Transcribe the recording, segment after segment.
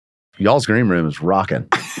y'all's green room is rocking.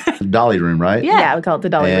 Dolly room, right? Yeah, we call it the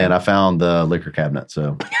Dolly room. And I found the liquor cabinet,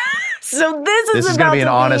 so... So this is going to be an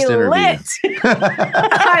honest interview.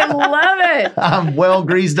 I love it. I'm well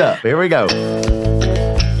greased up. Here we go.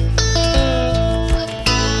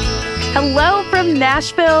 Hello from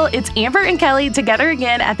Nashville. It's Amber and Kelly together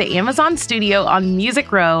again at the Amazon studio on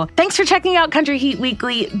Music Row. Thanks for checking out Country Heat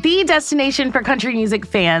Weekly, the destination for country music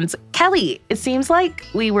fans. Kelly, it seems like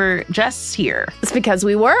we were just here. It's because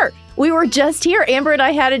we were. We were just here. Amber and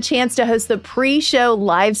I had a chance to host the pre-show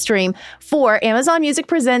live stream for Amazon Music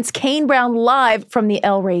Presents Kane Brown Live from the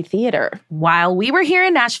El Rey Theater. While we were here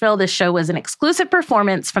in Nashville, this show was an exclusive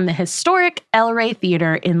performance from the historic El Rey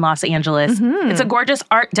Theater in Los Angeles. It's a gorgeous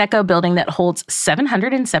Art Deco building that holds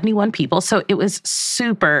 771 people, so it was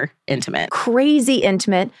super intimate. Crazy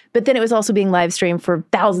intimate, but then it was also being live streamed for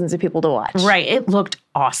thousands of people to watch. Right. It looked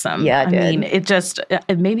awesome. Yeah, it did. I mean,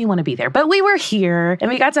 it made me want to be there. But we were here and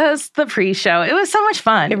we got to host the pre-show. It was so much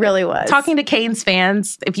fun. It really was. Talking to Kane's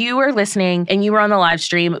fans. If you were listening and you were on the live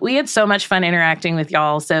stream, we had so much fun interacting with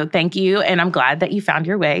y'all. So thank you. And I'm glad that you found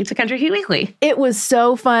your way to Country Heat Weekly. It was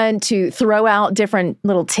so fun to throw out different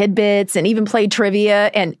little tidbits and even play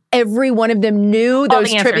trivia. And every one of them knew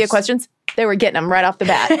those trivia questions. They were getting them right off the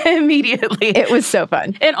bat. Immediately. It was so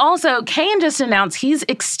fun. And also, Kane just announced he's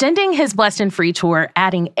extending his Blessed and Free tour,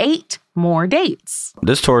 adding 8 more dates.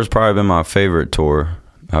 This tour has probably been my favorite tour.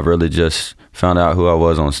 I've really just found out who I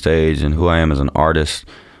was on stage and who I am as an artist.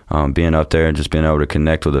 Being up there and just being able to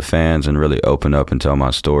connect with the fans and really open up and tell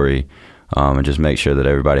my story. And just make sure that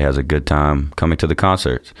everybody has a good time coming to the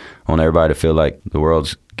concerts. I want everybody to feel like the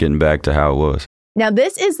world's getting back to how it was. Now,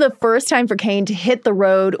 this is the first time for Kane to hit the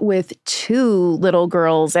road with 2 little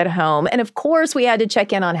girls at home. And of course, we had to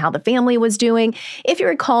check in on how the family was doing. If you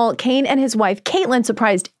recall, Kane and his wife, Caitlin,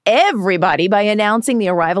 surprised everybody by announcing the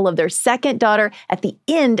arrival of their second daughter at the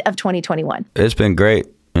end of 2021. It's been great,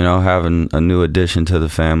 having a new addition to the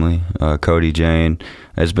family, Cody Jane.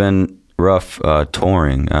 It's been rough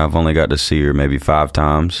touring. I've only got to see her maybe 5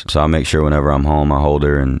 times, so I make sure whenever I'm home I hold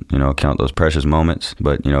her and count those precious moments.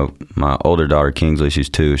 But my older daughter Kingsley, she's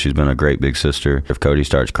 2. She's been a great big sister. If Cody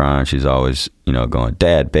starts crying, she's always going,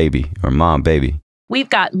 "Dad, baby," or "Mom, baby." We've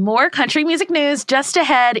got more country music news just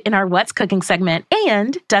ahead in our What's Cooking segment.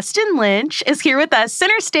 And Dustin Lynch is here with us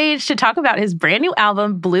center stage to talk about his brand new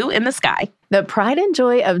album, Blue in the Sky. The pride and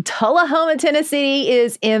joy of Tullahoma, Tennessee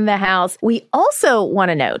is in the house. We also want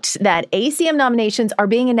to note that ACM nominations are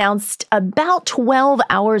being announced about 12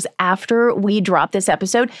 hours after we drop this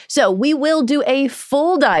episode. So we will do a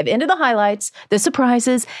full dive into the highlights, the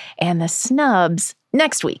surprises, and the snubs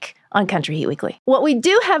next week on Country Heat Weekly. What we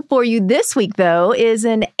do have for you this week, though, is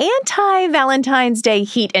an anti-Valentine's Day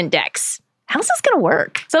heat index. How's this going to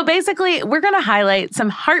work? So basically, we're going to highlight some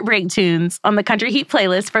heartbreak tunes on the Country Heat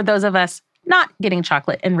playlist for those of us not getting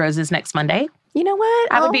chocolate and roses next Monday. You know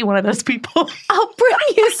what? I would be one of those people. I'll bring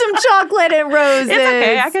you some chocolate and roses.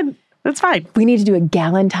 It's okay. It's fine. We need to do a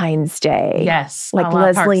Galentine's Day. Yes. Like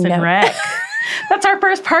Leslie Parks and Rec. That's our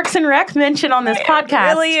first Parks and Rec mention on this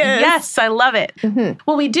podcast. It really is. Yes, I love it.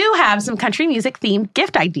 Well, we do have some country music themed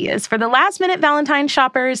gift ideas for the last minute Valentine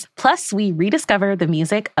shoppers. Plus, we rediscover the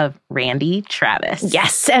music of Randy Travis.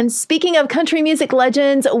 Yes. And speaking of country music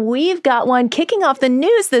legends, we've got one kicking off the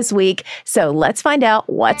news this week. So let's find out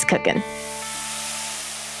what's cooking.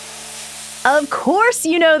 Of course,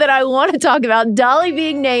 you know that I want to talk about Dolly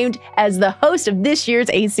being named as the host of this year's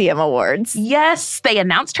ACM Awards. Yes, they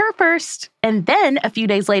announced her first, and then a few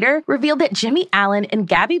days later revealed that Jimmy Allen and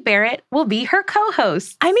Gabby Barrett will be her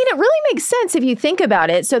co-hosts. I mean, it really makes sense if you think about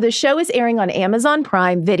it. So the show is airing on Amazon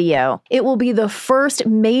Prime Video. It will be the first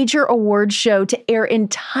major awards show to air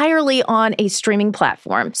entirely on a streaming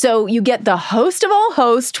platform. So you get the host of all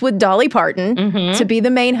hosts with Dolly Parton to be the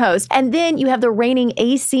main host. And then you have the reigning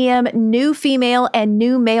ACM new female and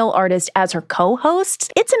new male artist as her co-hosts.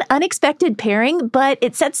 It's an unexpected pairing, but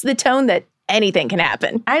it sets the tone that anything can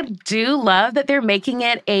happen. I do love that they're making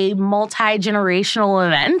it a multi-generational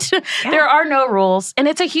event. Yeah. There are no rules, and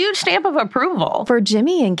it's a huge stamp of approval. For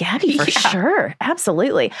Jimmy and Gabby, for sure.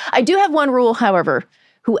 Absolutely. I do have one rule, however.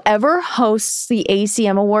 Whoever hosts the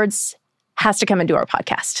ACM Awards has to come and do our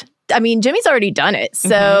podcast. I mean, Jimmy's already done it.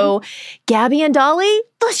 So Gabby and Dolly,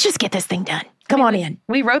 let's just get this thing done. Come on in.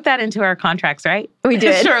 We wrote that into our contracts, right? We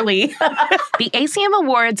did. Surely. The ACM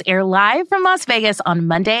Awards air live from Las Vegas on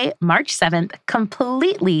Monday, March 7th,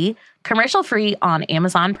 completely commercial-free on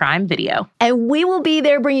Amazon Prime Video. And we will be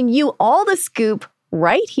there bringing you all the scoop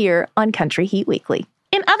right here on Country Heat Weekly.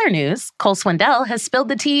 In other news, Cole Swindell has spilled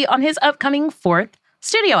the tea on his upcoming 4th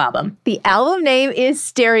studio album. The album name is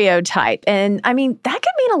Stereotype. And I mean, that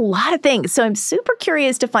could mean a lot of things. So I'm super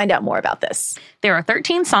curious to find out more about this. There are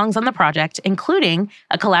 13 songs on the project, including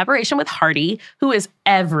a collaboration with Hardy, who is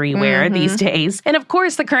everywhere these days. And of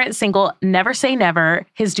course, the current single, Never Say Never,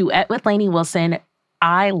 his duet with Lainey Wilson.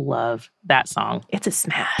 I love that song. It's a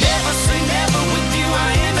smash. Never say never with you.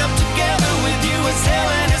 I end up together with you. It's hell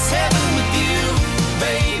and it's heaven with you,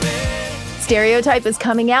 baby. Stereotype is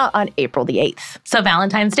coming out on April the 8th. So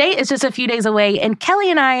Valentine's Day is just a few days away, and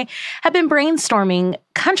Kelly and I have been brainstorming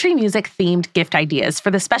country music-themed gift ideas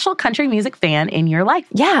for the special country music fan in your life.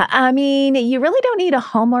 Yeah, I mean, you really don't need a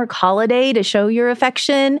Hallmark holiday to show your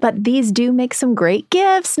affection, but these do make some great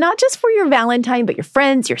gifts, not just for your Valentine, but your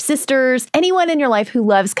friends, your sisters, anyone in your life who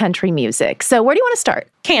loves country music. So where do you want to start?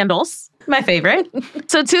 Candles. My favorite.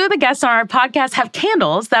 So 2 of the guests on our podcast have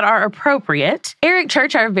candles that are appropriate. Eric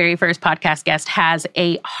Church, our very first podcast guest, has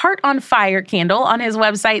a Heart on Fire candle on his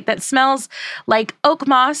website that smells like oak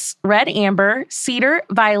moss, red amber, cedar,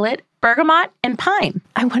 violet, bergamot, and pine.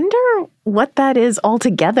 I wonder what that is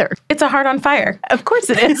altogether. It's a Heart on Fire. Of course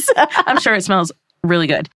it is. I'm sure it smells really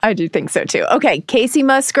good. I do think so too. Okay, Casey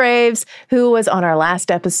Musgraves, who was on our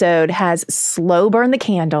last episode, has Slow Burn the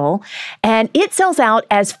Candle, and it sells out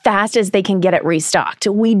as fast as they can get it restocked.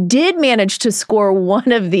 We did manage to score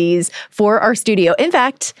one of these for our studio. In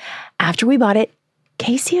fact, after we bought it,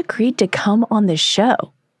 Casey agreed to come on the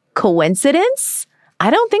show. Coincidence?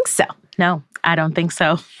 I don't think so. No, I don't think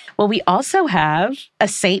so. Well, we also have a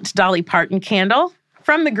Saint Dolly Parton candle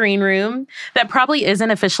from the Green Room that probably isn't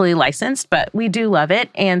officially licensed, but we do love it.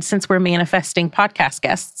 And since we're manifesting podcast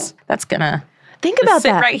guests, that's gonna think about sit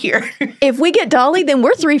that right here. If we get Dolly, then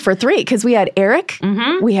we're 3 for 3 because we had Eric,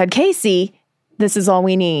 we had Casey. This is all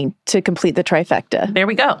we need to complete the trifecta. There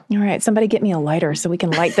we go. All right, somebody get me a lighter so we can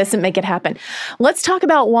light this and make it happen. Let's talk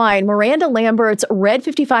about wine. Miranda Lambert's Red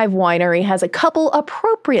 55 Winery has a couple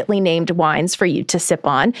appropriately named wines for you to sip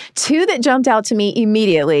on. 2 that jumped out to me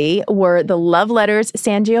immediately were the Love Letters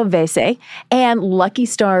Sangiovese and Lucky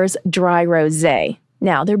Star's Dry Rosé.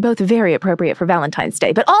 Now, they're both very appropriate for Valentine's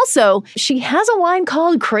Day, but also she has a wine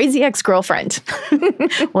called Crazy Ex-Girlfriend.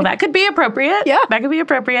 Well, that could be appropriate. Yeah. That could be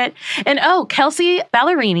appropriate. And Kelsey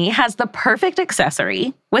Ballerini has the perfect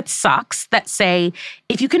accessory with socks that say,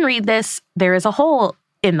 if you can read this, there is a hole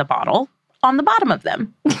in the bottle on the bottom of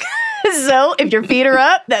them. So if your feet are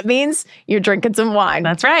up, that means you're drinking some wine.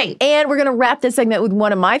 That's right. And we're going to wrap this segment with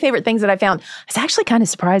one of my favorite things that I found. I was actually kind of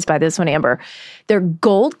surprised by this one, Amber. They're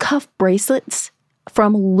gold cuff bracelets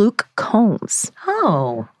from Luke Combs.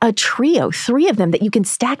 Oh. A trio, 3 of them that you can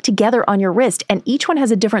stack together on your wrist, and each one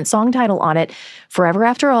has a different song title on it. Forever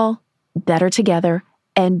After All, Better Together,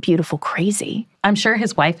 and Beautiful Crazy. I'm sure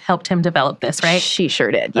his wife helped him develop this, right? She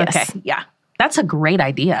sure did, yes. Okay, yeah. That's a great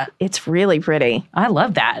idea. It's really pretty. I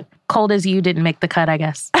love that. Cold as You didn't make the cut, I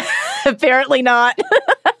guess. Apparently not.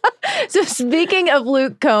 So speaking of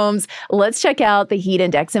Luke Combs, let's check out the Heat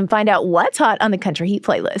Index and find out what's hot on the Country Heat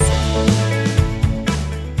playlist.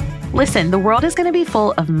 Listen, the world is going to be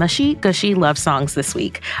full of mushy, gushy love songs this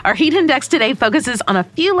week. Our Heat Index today focuses on a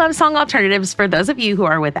few love song alternatives for those of you who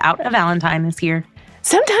are without a Valentine this year.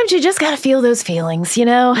 Sometimes you just got to feel those feelings, you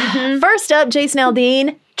know? First up, Jason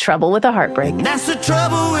Aldean, Trouble with a Heartbreak. That's the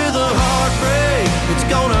trouble with a heartbreak. It's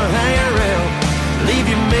gonna hang around, leave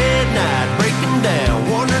you midnight breaking down,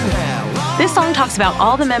 wondering how. This song talks about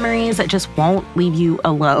all the memories that just won't leave you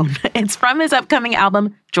alone. It's from his upcoming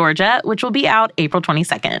album, Georgia, which will be out April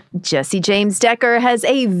 22nd. Jesse James Decker has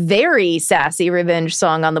a very sassy revenge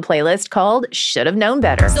song on the playlist called Should Have Known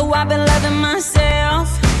Better. So I've been loving myself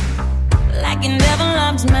like you never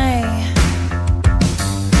loved me.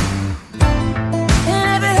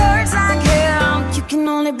 And if it hurts like hell, you can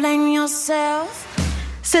only blame yourself.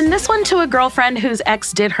 Send this one to a girlfriend whose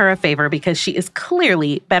ex did her a favor because she is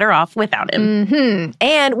clearly better off without him.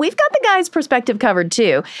 And we've got the guy's perspective covered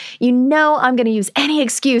too. You know I'm going to use any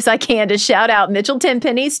excuse I can to shout out Mitchell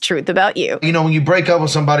Tenpenny's Truth About You. You know, when you break up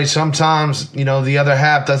with somebody, sometimes, you know, the other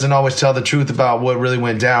half doesn't always tell the truth about what really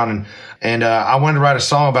went down. And I wanted to write a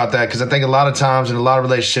song about that because I think a lot of times in a lot of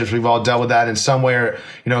relationships, we've all dealt with that in some way, or,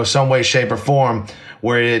 you know, some way, shape, or form,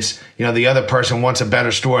 where it's, you know, the other person wants a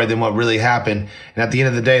better story than what really happened. And at the end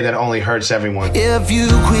of the day, that only hurts everyone. If you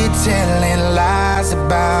quit telling lies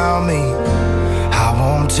about me, I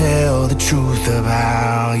won't tell the truth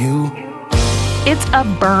about you. It's a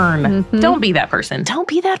burn. Don't be that person. Don't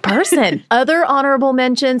be that person. Other honorable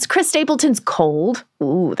mentions, Chris Stapleton's Cold.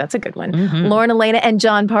 Ooh, that's a good one. Lauren Elena and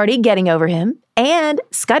John Party, Getting Over Him. and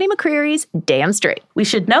Scotty McCreery's Damn Straight. We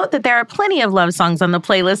should note that there are plenty of love songs on the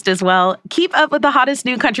playlist as well. Keep up with the hottest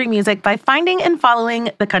new country music by finding and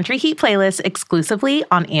following the Country Heat playlist exclusively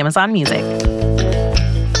on Amazon Music.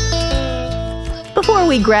 Before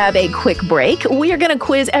we grab a quick break, we are going to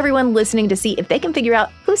quiz everyone listening to see if they can figure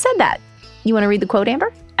out who said that. You want to read the quote,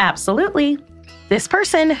 Amber? Absolutely. This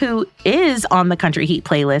person who is on the Country Heat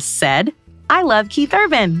playlist said, "I love Keith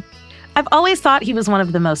Urban. I've always thought he was one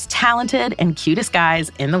of the most talented and cutest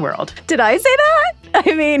guys in the world." Did I say that?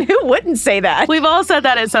 I mean, who wouldn't say that? We've all said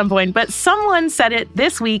that at some point, but someone said it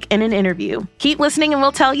this week in an interview. Keep listening and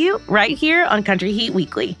we'll tell you right here on Country Heat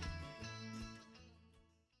Weekly.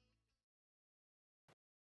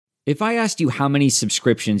 If I asked you how many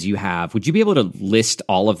subscriptions you have, would you be able to list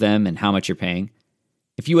all of them and how much you're paying?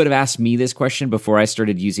 If you would have asked me this question before I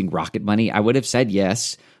started using Rocket Money, I would have said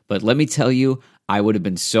yes, but let me tell you, I would have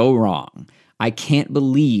been so wrong. I can't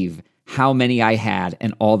believe how many I had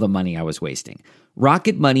and all the money I was wasting.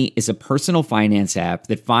 Rocket Money is a personal finance app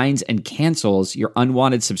that finds and cancels your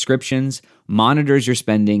unwanted subscriptions, monitors your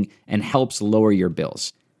spending, and helps lower your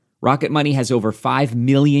bills. Rocket Money has over 5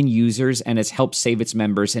 million users and has helped save its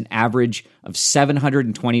members an average of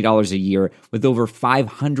 $720 a year with over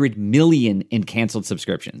 500 million in canceled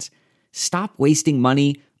subscriptions. Stop wasting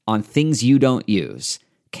money on things you don't use.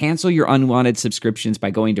 Cancel your unwanted subscriptions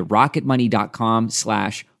by going to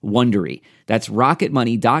rocketmoney.com/Wondery. That's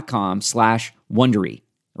rocketmoney.com/Wondery.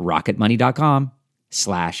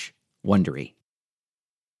 rocketmoney.com/Wondery.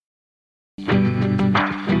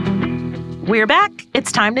 We're back.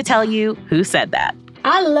 It's time to tell you who said that.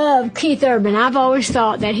 I love Keith Urban. I've always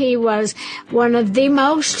thought that he was one of the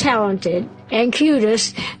most talented and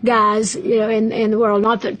cutest guys, in the world.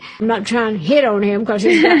 Not that I'm not trying to hit on him because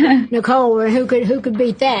he's got Nicole, and who could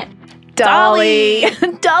beat that? Dolly.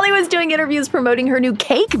 Dolly was doing interviews promoting her new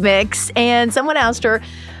cake mix, and someone asked her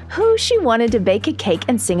who she wanted to bake a cake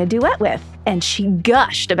and sing a duet with. And she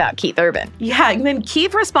gushed about Keith Urban. Yeah, and then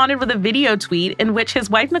Keith responded with a video tweet in which his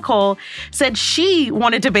wife, Nicole, said she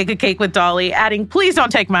wanted to bake a cake with Dolly, adding, "Please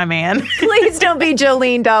don't take my man." Please don't be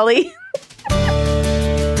Jolene, Dolly.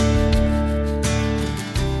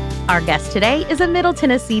 Our guest today is a Middle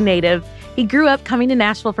Tennessee native. He grew up coming to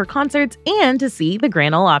Nashville for concerts and to see the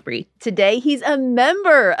Grand Ole Opry. Today, he's a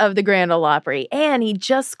member of the Grand Ole Opry, and he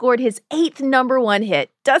just scored his 8th #1 hit.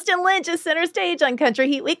 Dustin Lynch is center stage on Country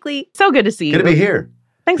Heat Weekly. So good to see you. Good to be here.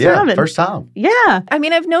 Thanks for coming. First time. Yeah. I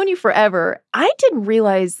mean, I've known you forever. I didn't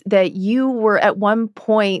realize that you were at one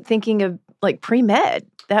point thinking of pre-med.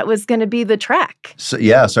 That was going to be the track. So,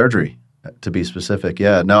 surgery, to be specific.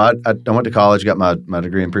 Yeah. No, I went to college, got my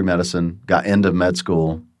degree in pre-medicine, got into med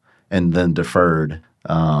school, and then deferred.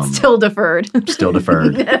 Still deferred. Still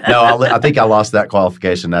deferred. No, I think I lost that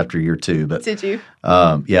qualification after year 2. But did you?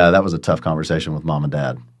 That was a tough conversation with mom and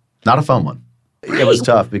dad. Not a fun one. It was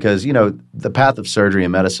tough because, the path of surgery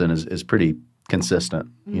and medicine is pretty consistent,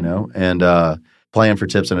 and playing for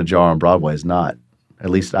tips in a jar on Broadway is not. At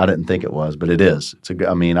least I didn't think it was, but it is.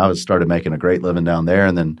 I started making a great living down there,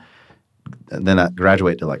 and then I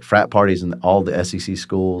graduated to frat parties in all the SEC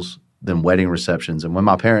schools, then wedding receptions. And when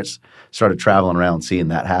my parents started traveling around seeing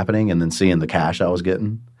that happening and then seeing the cash I was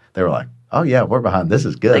getting, they were like, "Oh yeah, we're behind. This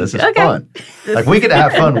is good. This is fun. We get to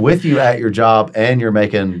have fun with you at your job, and you're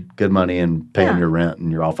making good money and paying your rent,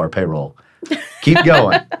 and you're off our payroll. Keep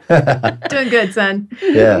going." Doing good, son.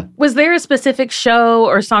 Yeah. Was there a specific show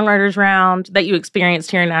or songwriters round that you experienced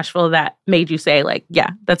here in Nashville that made you say,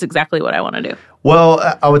 that's exactly what I want to do?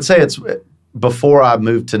 Well, I would say it's before I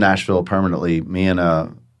moved to Nashville permanently, me and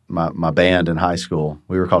my band in high school,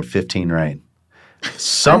 we were called 15 Rain.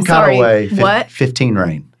 Some kind of way. What? 15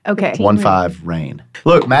 Rain. Okay. 1-5 Rain.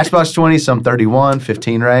 Look, Matchbox 20, some 31,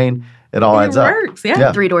 15 Rain. It all adds up. It works,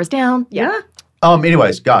 yeah. 3 doors down. Yeah.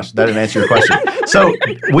 Anyways, gosh, that didn't answer your question. So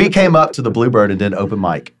we came up to the Bluebird and did open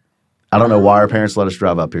mic. I don't know why our parents let us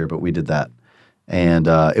drive up here, but we did that. And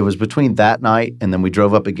it was between that night and then we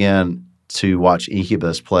drove up again to watch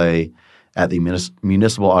Incubus play at the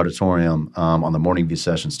Municipal Auditorium on the Morning View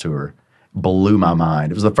Sessions tour. Blew my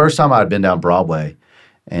mind. It was the first time I had been down Broadway,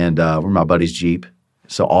 and we're in my buddy's Jeep.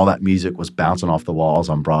 So all that music was bouncing off the walls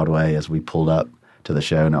on Broadway as we pulled up to the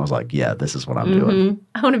show, and I was like, yeah, this is what I'm doing.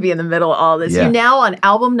 I want to be in the middle of all this. Yeah. You're now on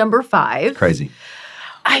album number 5. Crazy.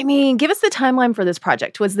 I mean, give us the timeline for this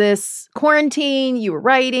project. Was this quarantine, you were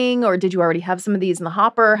writing, or did you already have some of these in the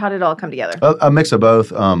hopper? How did it all come together? A mix of both.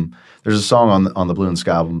 There's a song on the Blue and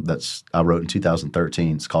Sky album I wrote in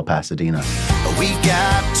 2013. It's called Pasadena. We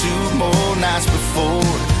got 2 more nights before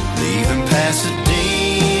leaving Pasadena.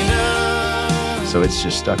 So it's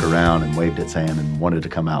just stuck around and waved its hand and wanted to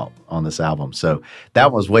come out on this album. So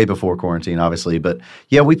that was way before quarantine, obviously. But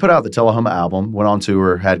yeah, we put out the Tullahoma album, went on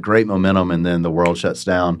tour, had great momentum, and then the world shuts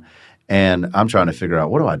down. And I'm trying to figure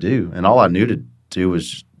out, what do I do? And all I knew to do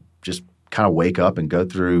was just kind of wake up and go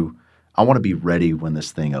through. I want to be ready when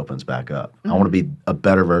this thing opens back up. I want to be a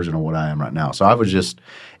better version of what I am right now. So I was just,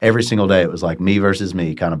 every single day, it was like me versus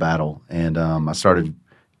me kind of battle. And I started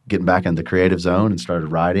getting back in the creative zone and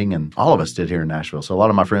started writing, and all of us did here in Nashville. So a lot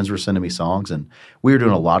of my friends were sending me songs, and we were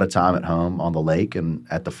doing a lot of time at home on the lake and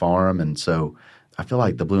at the farm. And so I feel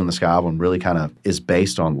like the Blue in the Sky album really kind of is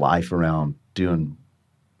based on life around doing,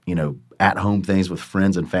 at-home things with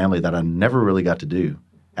friends and family that I never really got to do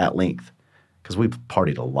at length because we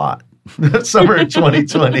partied a lot. Summer of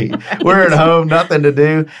 2020, we're at home, nothing to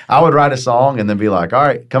do. I would write a song and then be like, all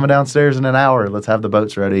right, coming downstairs in an hour, let's have the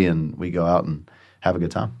boats ready, and we go out and have a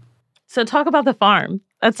good time. So talk about the farm.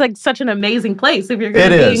 That's like such an amazing place. If you're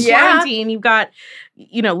going to be in quarantine, you've got,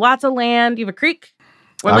 lots of land. You have a creek.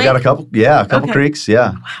 I've got a couple creeks,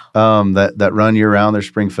 that run year round. They're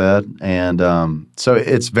spring fed, and so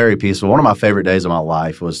it's very peaceful. One of my favorite days of my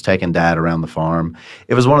life was taking Dad around the farm.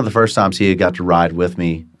 It was one of the first times he had got to ride with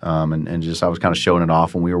me, and just I was kind of showing it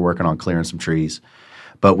off when we were working on clearing some trees.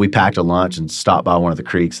 But we packed a lunch and stopped by one of the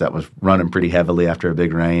creeks that was running pretty heavily after a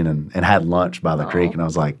big rain, and had lunch by the creek. And I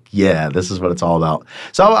was like, yeah, this is what it's all about.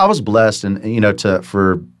 So I was blessed, and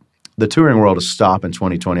for the touring world to stop in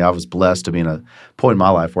 2020, I was blessed to be in a point in my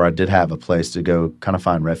life where I did have a place to go kind of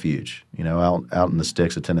find refuge, out in the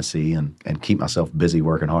sticks of Tennessee, and keep myself busy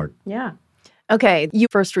working hard. Yeah. Okay, you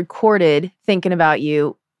first recorded Thinking About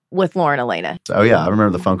You with Lauren Alaina. Oh, yeah. I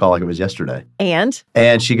remember the phone call like it was yesterday.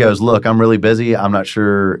 And she goes, look, I'm really busy. I'm not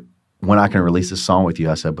sure when I can release this song with you.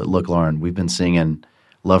 I said, but look, Lauren, we've been singing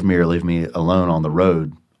Love Me or Leave Me Alone on the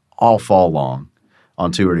road all fall long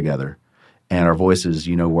on tour together. And our voices,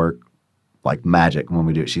 work like magic when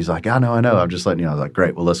we do it. She's like, I know. I'm just letting you know. I was like,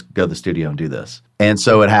 great. Well, let's go to the studio and do this. And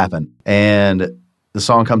so it happened. And the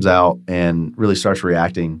song comes out and really starts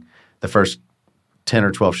reacting. The first 10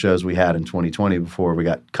 or 12 shows we had in 2020 before we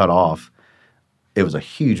got cut off, it was a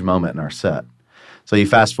huge moment in our set. So you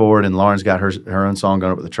fast forward, and Lauren's got her own song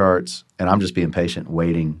going up with the charts, and I'm just being patient,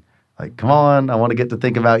 waiting. Like, come on, I want to get to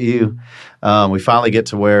Think About You. We finally get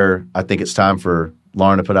to where I think it's time for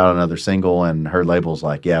Lauren to put out another single, and her label's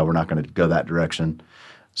like, yeah, we're not going to go that direction.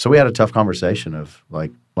 So we had a tough conversation of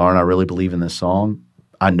like, Lauren, I really believe in this song.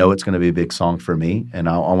 I know it's going to be a big song for me, and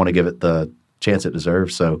I want to give it the chance it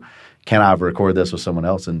deserves. So can I record this with someone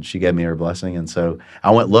else? And she gave me her blessing. And so I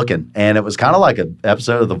went looking, and it was kind of like an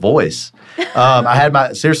episode of The Voice.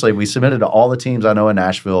 Seriously, we submitted to all the teams I know in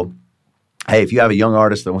Nashville. Hey, if you have a young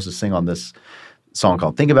artist that wants to sing on this song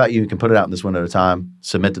called Think About You, you can put it out in this window at a time,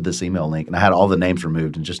 submit to this email link. And I had all the names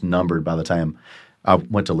removed and just numbered by the time I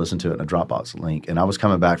went to listen to it in a Dropbox link. And I was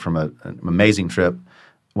coming back from an amazing trip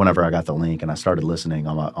whenever I got the link, and I started listening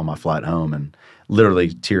on my flight home, and literally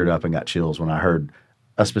teared up and got chills when I heard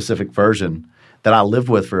a specific version that I lived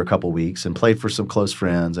with for a couple weeks and played for some close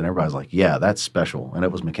friends, and everybody's like, yeah, that's special. And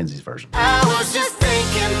it was Mackenzie's version. I was just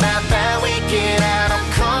thinking about that weekend out.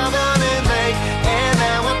 I'm coming in late, and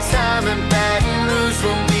now I'm timing Baton Rouge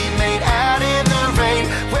will be made out in the rain.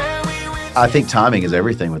 Where we went. I think timing is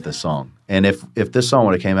everything with this song. And if this song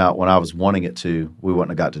would have came out when I was wanting it to, we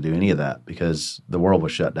wouldn't have got to do any of that because the world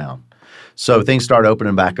was shut down. So things started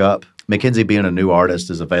opening back up. Mackenzie, being a new artist,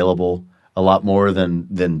 is available a lot more than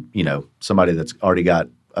somebody that's already got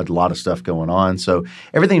a lot of stuff going on. So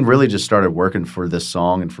everything really just started working for this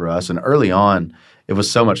song and for us. And early on, it was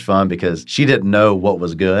so much fun because she didn't know what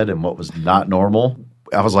was good and what was not normal.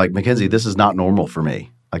 I was like, Mackenzie, this is not normal for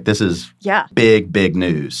me. Like, this is big, big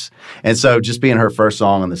news. And so just being her first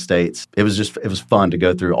song in the States, it was fun to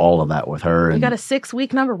go through all of that with her. You got a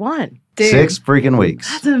 6-week number one. Dude. 6 freaking weeks.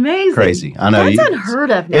 That's amazing. Crazy. I know. That's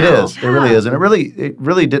unheard of now. It is. Yeah. It really is. And it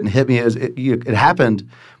really didn't hit me. It happened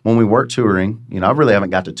when we weren't touring. I really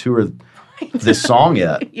haven't got to tour this song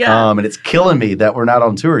yet. And it's killing me that we're not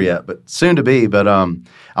on tour yet, but soon to be. But I'm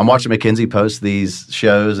watching Mackenzie post these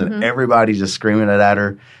shows, and everybody's just screaming it at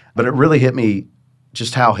her. But it really hit me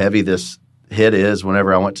just how heavy this hit is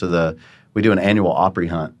whenever I went to we do an annual Opry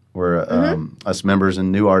hunt where us members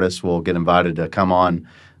and new artists will get invited to come on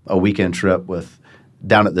a weekend trip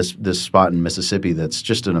down at this spot in Mississippi that's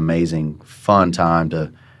just an amazing, fun time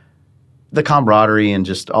the camaraderie and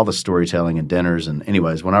just all the storytelling and dinners. And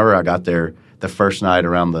anyways, whenever I got there, the first night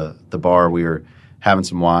around the bar, we were having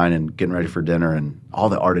some wine and getting ready for dinner, and all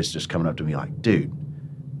the artists just coming up to me like, dude,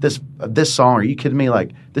 this song, are you kidding me?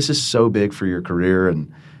 Like, this is so big for your career.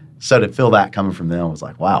 And so to feel that coming from them was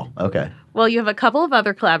like, wow, okay. Well, you have a couple of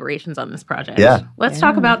other collaborations on this project. Yeah. Let's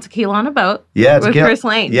talk about Tequila on a Boat Yeah, with Chris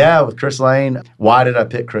Lane. Yeah, with Chris Lane. Why did I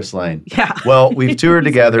pick Chris Lane? Yeah. Well, we've toured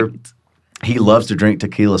together. He loves to drink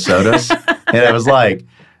tequila sodas. And it was like,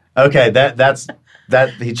 okay, that's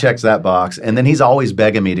he checks that box. And then he's always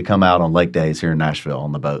begging me to come out on lake days here in Nashville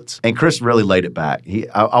on the boats. And Chris really laid it back.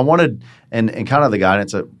 I wanted, and kind of the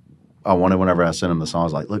guidance that I wanted whenever I sent him the song, I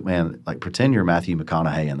was like, look, man, like pretend you're Matthew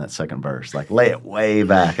McConaughey in that second verse. Like lay it way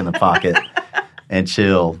back in the pocket and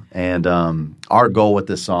chill. And our goal with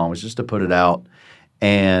this song was just to put it out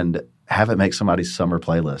and have it make somebody's summer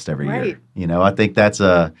playlist every year. You know, I think that's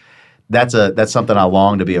something I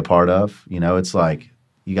long to be a part of. You know, it's like,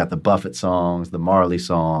 you got the Buffett songs, the Marley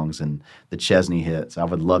songs, and the Chesney hits. I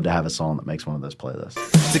would love to have a song that makes one of those playlists.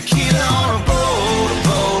 Tequila on a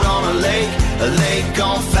boat on a lake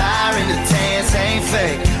on fire, and the dance ain't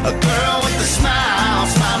fake. A girl with a smile,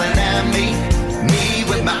 smiling at me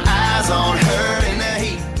with my eyes on her in the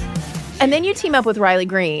heat. And then you team up with Riley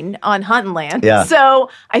Green on Huntin' Land. Yeah.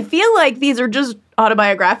 So I feel like these are just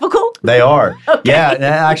autobiographical. They are. Okay. Yeah, and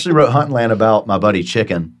I actually wrote Huntin' Land about my buddy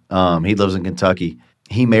Chicken. He lives in Kentucky.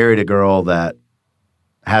 He married a girl that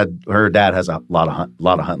her dad has a lot of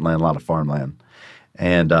hunting land, a lot of farmland.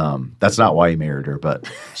 And that's not why he married her, but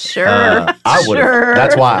Sure. I would have.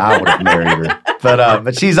 That's why I would have married her.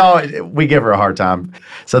 But she's always, we give her a hard time.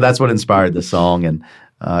 So that's what inspired the song.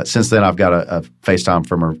 And since then, I've got a FaceTime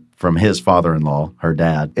from his father-in-law, her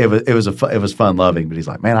dad. It was fun loving, but he's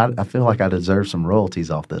like, man, I feel like I deserve some royalties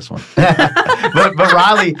off this one. but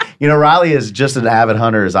Riley, Riley is just an avid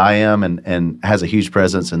hunter as I am, and has a huge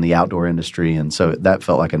presence in the outdoor industry, and so that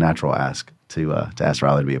felt like a natural ask to ask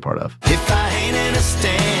Riley to be a part of. If I ain't in a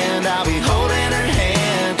stand, I'll be holding her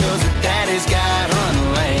hand, 'cause her daddy's got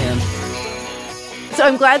hunting land. So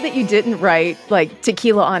I'm glad that you didn't write like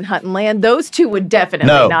Tequila on Huntin' Land. Those two would definitely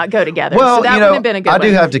not go together. Well, so that would have been a good one. I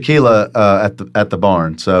do have tequila at the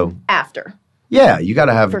barn, so After. yeah, you got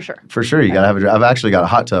to have For sure. For sure, you got to have. I've actually got a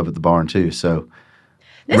hot tub at the barn too, so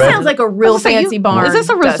This sounds like a real fancy barn. Is this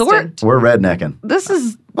a resort? Dustin. we're rednecking. This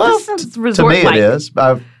is To resort me, it is.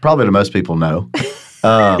 Probably to most people, no.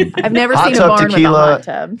 I've never Hot seen a tub barn tequila. with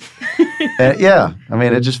a hot tub. Yeah, I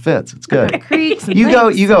mean, it just fits. It's good. creeks. And You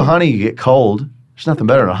lakes. go honey, you get cold. There's nothing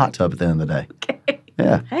better than a hot tub at the end of the day. Okay.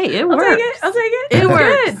 Yeah. Hey, it works. I'll take it. It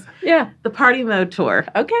works. Good. Yeah. The party mode tour.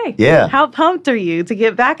 Okay. Yeah. How pumped are you to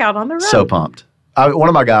get back out on the road? So pumped. One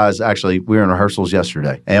of my guys, actually, we were in rehearsals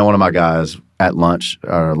yesterday, and one of my guys at lunch,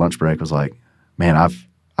 our lunch break, was like, man,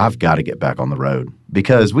 I've got to get back on the road.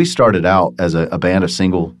 Because we started out as a band of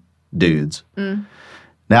single dudes.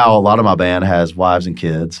 Now, a lot of my band has wives and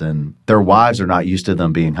kids, and their wives are not used to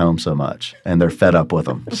them being home so much, and they're fed up with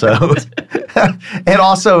them. So, and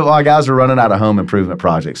also, my guys are running out of home improvement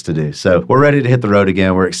projects to do. So, we're ready to hit the road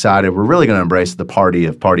again. We're excited. We're really going to embrace the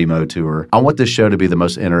Party Mode tour. I want this show to be the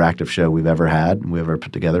most interactive show we've ever had and we've ever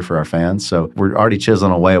put together for our fans. So, we're already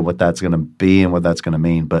chiseling away at what that's going to be and what that's going to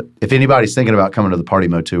mean. But if anybody's thinking about coming to the Party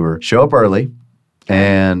Mode tour, show up early,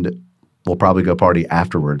 and we'll probably go party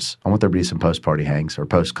afterwards. I want there to be some post-party hangs or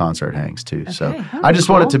post-concert hangs too. So I just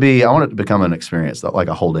want it to become an experience, like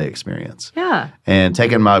a whole day experience. Yeah. And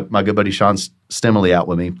taking my good buddy Sean Stimley out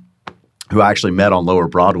with me, who I actually met on Lower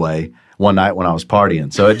Broadway one night when I was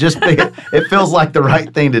partying. So it feels like the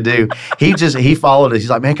right thing to do. He followed us. He's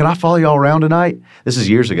like, man, can I follow y'all around tonight? This is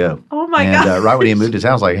years ago. Oh my God. God. Right when he moved to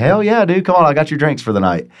town, I was like, hell yeah, dude, come on, I got your drinks for the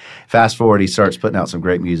night. Fast forward, he starts putting out some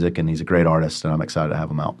great music, and he's a great artist, and I'm excited to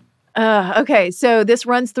have him out. Okay, so this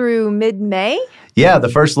runs through mid-May? Yeah, the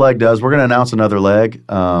first leg does. We're going to announce another leg.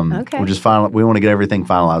 Okay. We're just we want to get everything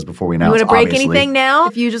finalized before we announce. You want to break obviously. anything now?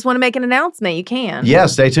 If you just want to make an announcement, you can. Yeah,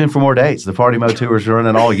 stay tuned for more dates. The Party Mode tour is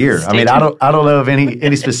running all year. I mean, I don't know of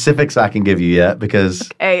any specifics I can give you yet because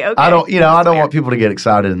Okay. I don't want people to get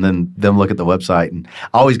excited and then them look at the website, and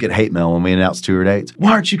I always get hate mail when we announce tour dates.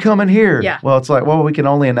 Why aren't you coming here? Yeah. Well, it's like, we can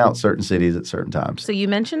only announce certain cities at certain times. So you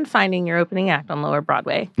mentioned finding your opening act on Lower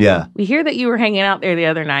Broadway. Yeah, We hear that you were hanging out there the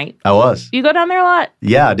other night. I was. You go down there a lot?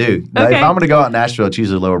 Yeah, I do. Okay. If I'm going to go out in Nashville, it's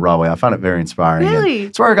usually Lower Broadway. I find it very inspiring. and Really?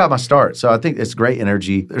 It's where I got my start. So I think it's great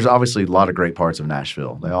energy. There's obviously a lot of great parts of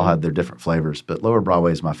Nashville. They all have their different flavors, but Lower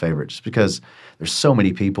Broadway is my favorite just because there's so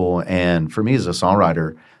many people. And for me as a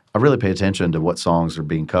songwriter, I really pay attention to what songs are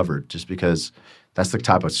being covered just because that's the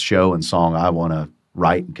type of show and song I want to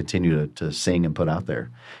write and continue to sing and put out there.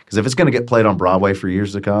 Because if it's going to get played on Broadway for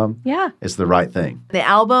years to come, Yeah. it's the right thing. The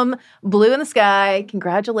album, Blue in the Sky,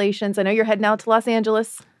 congratulations. I know you're heading out to Los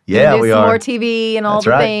Angeles. Yeah, do we some are. more TV and all That's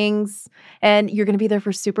the right. things. And you're going to be there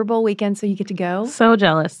for Super Bowl weekend, so you get to go. So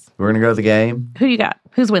jealous. We're going to go to the game. Who you got?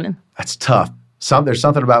 Who's winning? That's tough. There's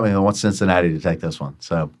something about me that wants Cincinnati to take this one.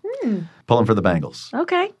 So Pulling for the Bengals.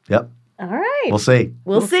 Okay. Yep. All right. We'll see.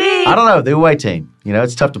 We'll see. I don't know. The away team. You know,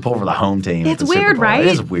 it's tough to pull for the home team. It's at the Super weird, Bowl. right?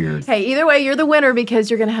 It is weird. Hey, either way, you're the winner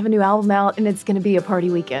because you're going to have a new album out and it's going to be a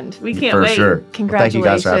party weekend. We can't For wait. sure. Well, thank you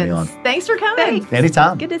guys for having me on. Thanks for coming.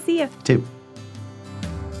 Anytime. Good to see you. Too.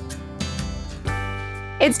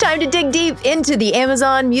 It's time to dig deep into the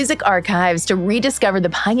Amazon Music Archives to rediscover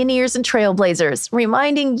the pioneers and trailblazers,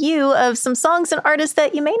 reminding you of some songs and artists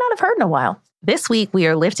that you may not have heard in a while. This week, we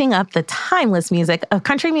are lifting up the timeless music of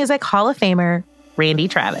country music Hall of Famer Randy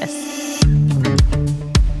Travis.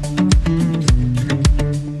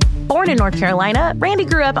 Born in North Carolina, Randy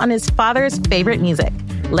grew up on his father's favorite music,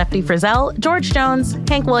 Lefty Frizzell, George Jones,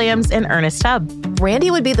 Hank Williams, and Ernest Tubb.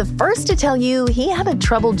 Randy would be the first to tell you he had a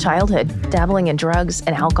troubled childhood, dabbling in drugs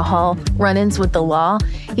and alcohol, run-ins with the law.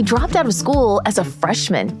 He dropped out of school as a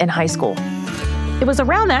freshman in high school. It was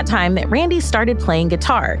around that time that Randy started playing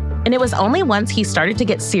guitar, and it was only once he started to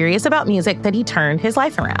get serious about music that he turned his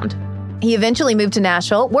life around. He eventually moved to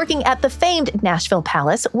Nashville, working at the famed Nashville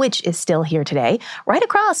Palace, which is still here today, right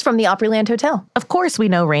across from the Opryland Hotel. Of course, we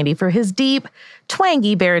know Randy for his deep,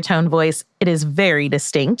 twangy baritone voice. It is very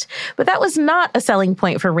distinct, but that was not a selling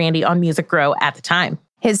point for Randy on Music Row at the time.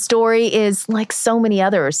 His story is like so many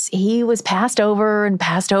others. He was passed over and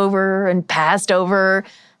passed over and passed over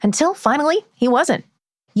until finally he wasn't.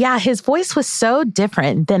 Yeah, his voice was so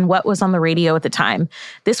different than what was on the radio at the time.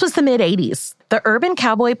 This was the mid-'80s, the urban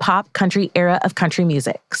cowboy pop country era of country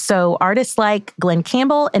music. So artists like Glenn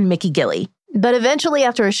Campbell and Mickey Gilley. But eventually,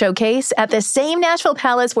 after a showcase at the same Nashville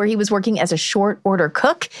Palace where he was working as a short order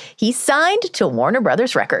cook, he signed to Warner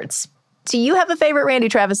Brothers Records. Do you have a favorite Randy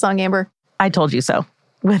Travis song, Amber? I Told You So,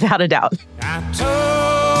 without a doubt. I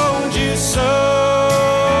told you so.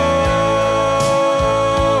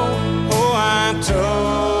 Oh, I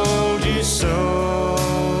told you so.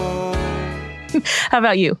 How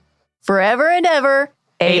about you? Forever and ever.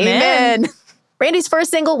 Amen. Randy's first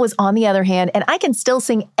single was On the Other Hand, and I can still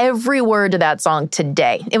sing every word to that song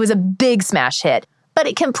today. It was a big smash hit, but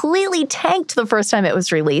it completely tanked the first time it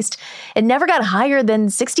was released. It never got higher than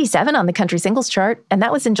 67 on the country singles chart, and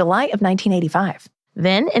that was in July of 1985.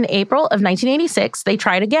 Then, in April of 1986, they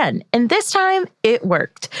tried again, and this time, it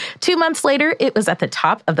worked. 2 months later, it was at the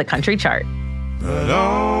top of the country chart. But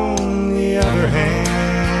on the other hand,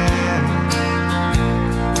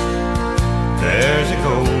 there's a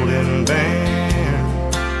golden band.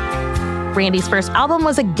 Randy's first album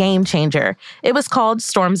was a game changer. It was called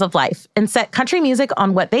Storms of Life and set country music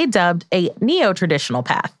on what they dubbed a neo-traditional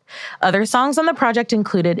path. Other songs on the project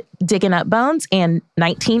included Digging Up Bones and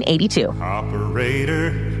 1982.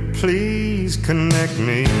 Operator, please connect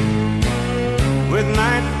me with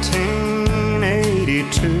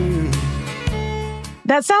 1982.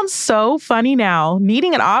 That sounds so funny now,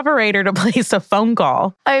 needing an operator to place a phone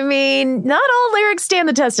call. I mean, not all lyrics stand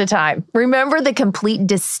the test of time. Remember the complete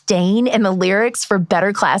disdain in the lyrics for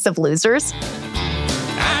Better Class of Losers?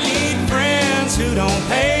 I need friends who don't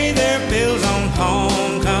pay their bills on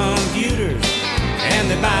home computers,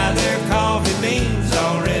 and they buy their coffee beans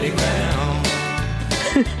already ground.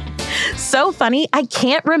 So funny, I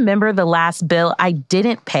can't remember the last bill I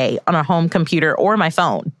didn't pay on a home computer or my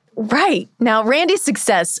phone. Right. Now, Randy's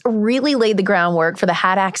success really laid the groundwork for the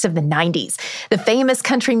hot acts of the 90s, the famous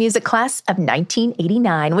country music class of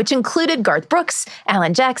 1989, which included Garth Brooks,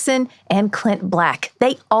 Alan Jackson, and Clint Black.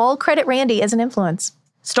 They all credit Randy as an influence.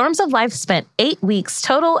 Storms of Life spent 8 weeks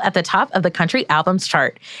total at the top of the country albums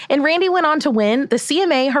chart, and Randy went on to win the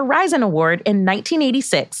CMA Horizon Award in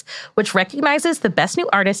 1986, which recognizes the best new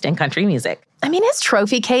artist in country music. I mean, his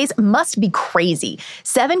trophy case must be crazy.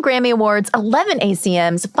 7 Grammy Awards, 11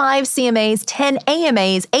 ACMs, 5 CMAs, 10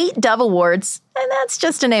 AMAs, 8 Dove Awards, and that's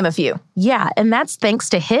just to name a few. Yeah, and that's thanks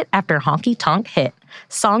to hit after honky tonk hit.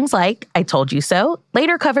 Songs like I Told You So,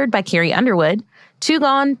 later covered by Carrie Underwood, Too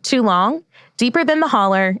Gone, Too Long, Deeper Than the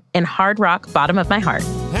Holler, and Hard Rock, Bottom of My Heart.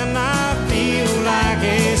 And I feel like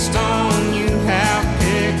a stone you have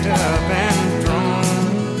picked up and thrown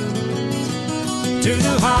to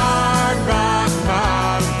the hard rock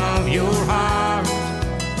bottom of your heart.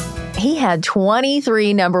 He had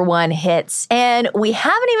 23 #1 hits, and we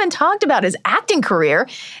haven't even talked about his acting career.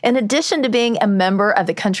 In addition to being a member of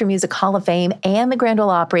the Country Music Hall of Fame and the Grand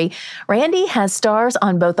Ole Opry, Randy has stars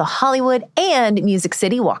on both the Hollywood and Music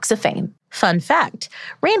City Walks of Fame. Fun fact,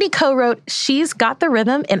 Randy co-wrote She's Got the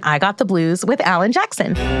Rhythm and I Got the Blues with Alan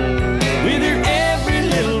Jackson. With her every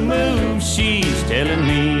little move, she's telling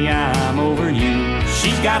me I'm over you.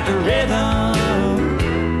 She's got the rhythm,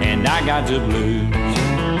 and I got the blues.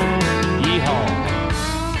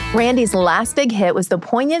 Yeehaw. Randy's last big hit was the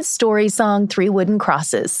poignant story song, 3 Wooden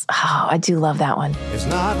Crosses. Oh, I do love that one. It's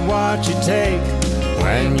not what you take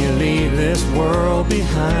when you leave this world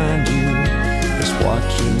behind you. It's what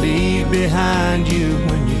you leave behind you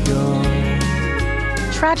when you go.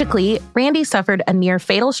 Tragically, Randy suffered a near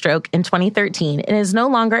fatal stroke in 2013 and is no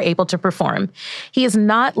longer able to perform. He has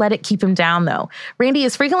not let it keep him down, though. Randy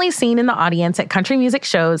is frequently seen in the audience at country music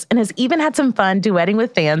shows and has even had some fun duetting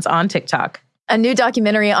with fans on TikTok. A new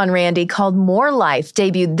documentary on Randy called More Life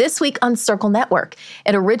debuted this week on Circle Network.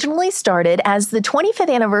 It originally started as the 25th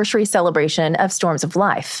anniversary celebration of Storms of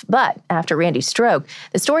Life. But after Randy's stroke,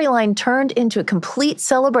 the storyline turned into a complete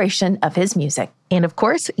celebration of his music. And of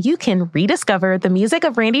course, you can rediscover the music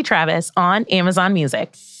of Randy Travis on Amazon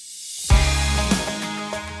Music.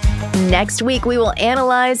 Next week, we will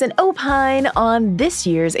analyze and opine on this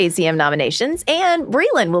year's ACM nominations, and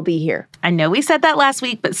Breland will be here. I know we said that last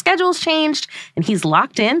week, but schedules changed, and he's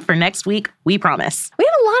locked in for next week, we promise. We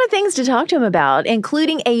have a lot of things to talk to him about,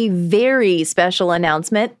 including a very special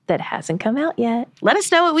announcement that hasn't come out yet. Let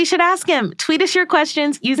us know what we should ask him. Tweet us your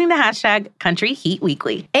questions using the hashtag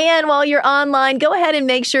 #CountryHeatWeekly. And while you're online, go ahead and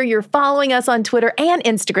make sure you're following us on Twitter and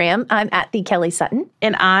Instagram. I'm at the Kelly Sutton.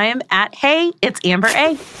 And I'm at Hey, it's Amber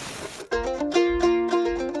A.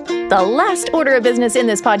 The last order of business in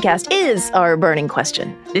this podcast is our burning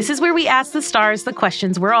question. This is where we ask the stars the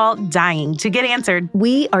questions we're all dying to get answered.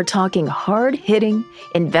 We are talking hard-hitting,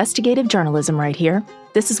 investigative journalism right here.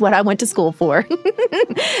 This is what I went to school for.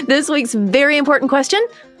 This week's very important question: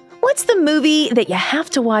 what's the movie that you have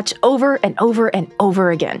to watch over and over and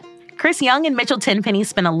over again? Chris Young and Mitchell Tenpenny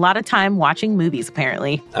spend a lot of time watching movies,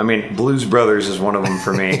 apparently. I mean, Blues Brothers is one of them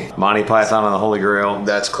for me. Monty Python and the Holy Grail.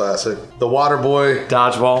 That's classic. The Waterboy.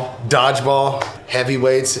 Dodgeball.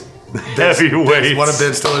 Heavyweights. Heavyweights. One of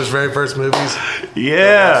Ben Stiller's very first movies.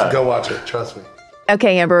 Yeah. Go watch it. Trust me.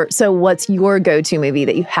 Okay, Amber, so what's your go-to movie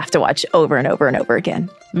that you have to watch over and over and over again?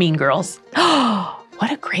 Mean Girls. Oh,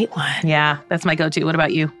 what a great one. Yeah, that's my go-to. What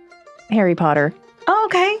about you? Harry Potter. Oh,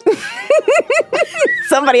 okay.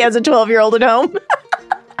 Somebody has a 12-year-old at home.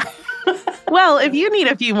 Well, if you need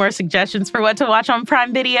a few more suggestions for what to watch on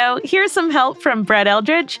Prime Video, here's some help from Brett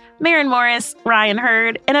Eldridge, Maren Morris, Ryan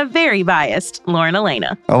Hurd, and a very biased Lauren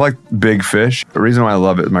Elena. I like Big Fish. The reason why I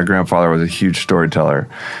love it is my grandfather was a huge storyteller.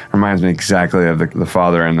 Reminds me exactly of the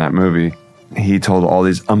father in that movie. He told all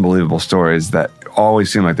these unbelievable stories that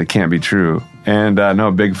always seem like they can't be true. And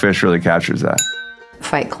no, Big Fish really captures that.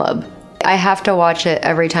 Fight Club. I have to watch it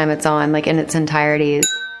every time it's on, like in its entirety.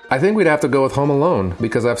 I think we'd have to go with Home Alone,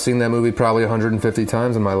 because I've seen that movie probably 150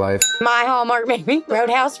 times in my life. My Hallmark movie,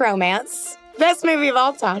 Roadhouse Romance. Best movie of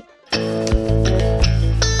all time.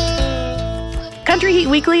 Country Heat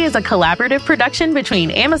Weekly is a collaborative production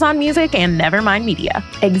between Amazon Music and Nevermind Media.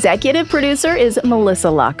 Executive producer is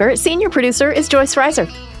Melissa Locker. Senior producer is Joyce Reiser.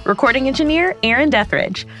 Recording engineer, Aaron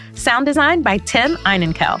Dethridge. Sound design by Tim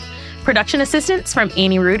Einenkel. Production assistance from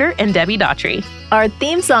Annie Reuter and Debbie Daughtry. Our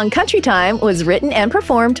theme song, Country Time, was written and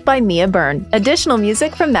performed by Mia Byrne. Additional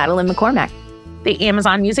music from Madeline McCormack. The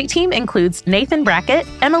Amazon Music team includes Nathan Brackett,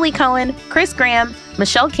 Emily Cohen, Chris Graham,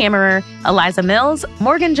 Michelle Kammerer, Eliza Mills,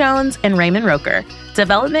 Morgan Jones, and Raymond Roker.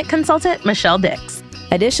 Development consultant, Michelle Dix.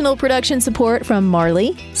 Additional production support from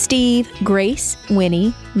Marley, Steve, Grace,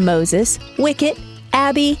 Winnie, Moses, Wicket,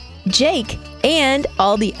 Abby, Jake, and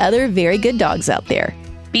all the other very good dogs out there.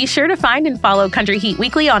 Be sure to find and follow Country Heat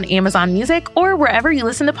Weekly on Amazon Music or wherever you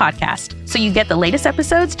listen to podcasts, so you get the latest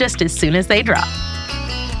episodes just as soon as they drop.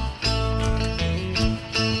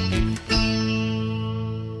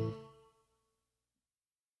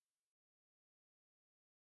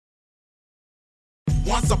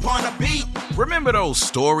 Once upon a beat. Remember those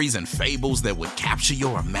stories and fables that would capture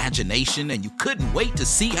your imagination and you couldn't wait to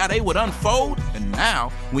see how they would unfold? And now,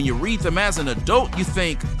 when you read them as an adult, you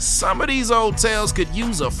think, some of these old tales could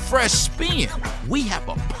use a fresh spin. We have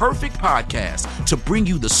a perfect podcast to bring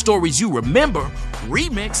you the stories you remember,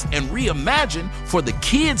 remix, and reimagine for the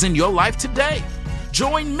kids in your life today.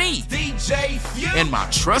 Join me, DJ Few, and my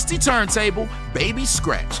trusty turntable, Baby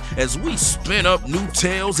Scratch, as we spin up new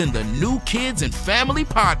tales in the New Kids and Family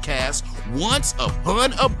podcast, Once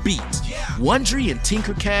Upon a Beat. Wondery and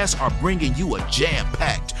Tinkercast are bringing you a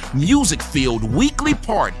jam-packed, music-filled weekly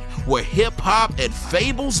party where hip-hop and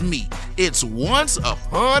fables meet. It's Once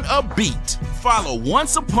Upon a Beat. Follow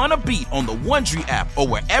Once Upon a Beat on the Wondery app or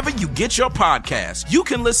wherever you get your podcasts. You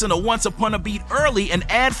can listen to Once Upon a Beat early and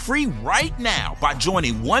ad-free right now by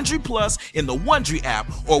joining Wondery Plus in the Wondery app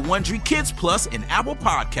or Wondery Kids Plus in Apple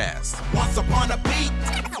Podcasts. Once Upon a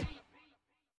Beat.